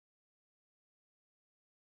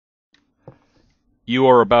You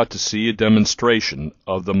are about to see a demonstration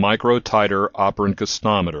of the microtiter operant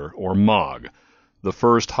gustometer, or MOG, the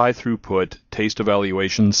first high-throughput taste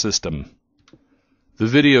evaluation system. The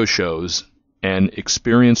video shows an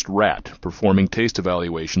experienced rat performing taste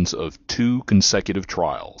evaluations of 2 consecutive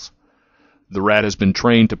trials. The rat has been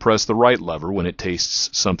trained to press the right lever when it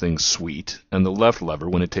tastes something sweet and the left lever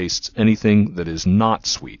when it tastes anything that is not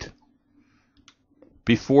sweet.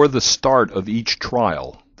 Before the start of each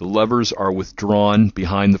trial, the levers are withdrawn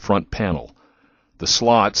behind the front panel. The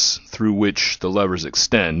slots through which the levers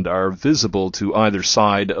extend are visible to either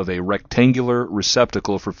side of a rectangular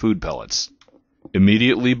receptacle for food pellets.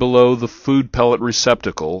 Immediately below the food pellet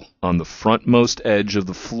receptacle, on the frontmost edge of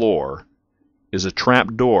the floor, is a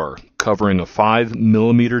trap door covering a 5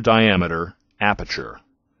 mm diameter aperture.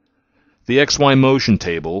 The XY motion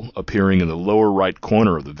table, appearing in the lower right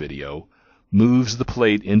corner of the video, moves the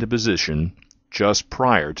plate into position just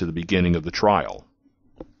prior to the beginning of the trial.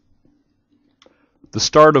 The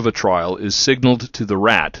start of a trial is signaled to the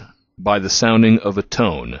rat by the sounding of a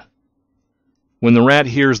tone. When the rat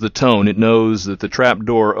hears the tone, it knows that the trap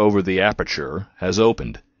door over the aperture has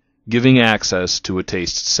opened, giving access to a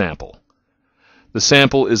taste sample. The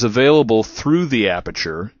sample is available through the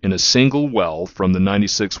aperture in a single well from the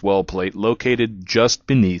 96 well plate located just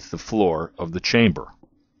beneath the floor of the chamber.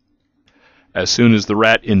 As soon as the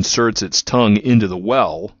rat inserts its tongue into the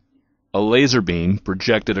well, a laser beam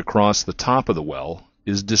projected across the top of the well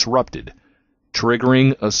is disrupted,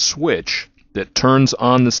 triggering a switch that turns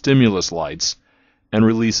on the stimulus lights and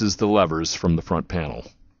releases the levers from the front panel.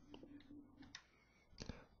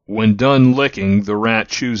 When done licking, the rat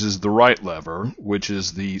chooses the right lever, which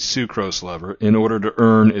is the sucrose lever, in order to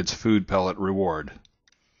earn its food pellet reward.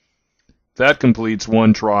 That completes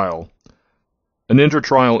one trial. An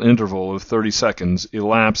intertrial interval of 30 seconds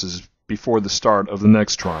elapses before the start of the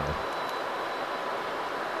next trial.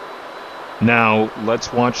 Now,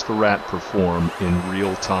 let's watch the rat perform in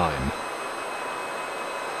real time.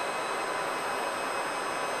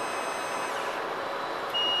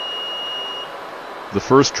 The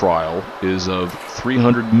first trial is of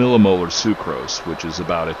 300 millimolar sucrose, which is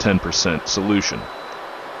about a 10% solution.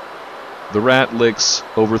 The rat licks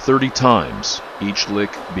over 30 times, each lick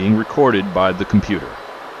being recorded by the computer.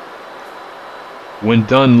 When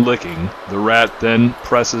done licking, the rat then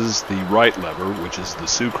presses the right lever, which is the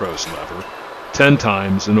sucrose lever, 10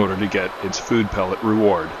 times in order to get its food pellet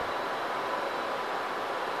reward.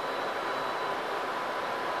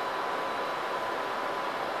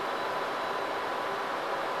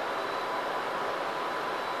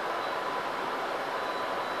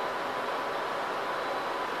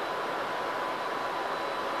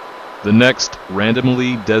 The next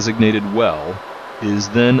randomly designated well is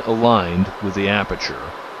then aligned with the aperture,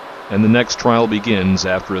 and the next trial begins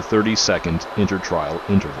after a 30-second intertrial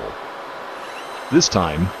interval. This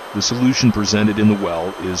time, the solution presented in the well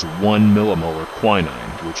is 1 millimolar quinine,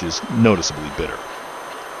 which is noticeably bitter.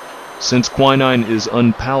 Since quinine is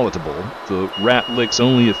unpalatable, the rat licks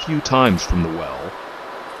only a few times from the well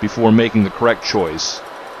before making the correct choice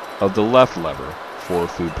of the left lever for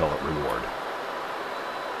food pellet reward.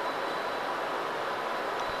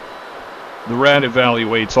 The rat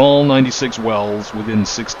evaluates all 96 wells within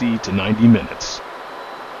 60 to 90 minutes.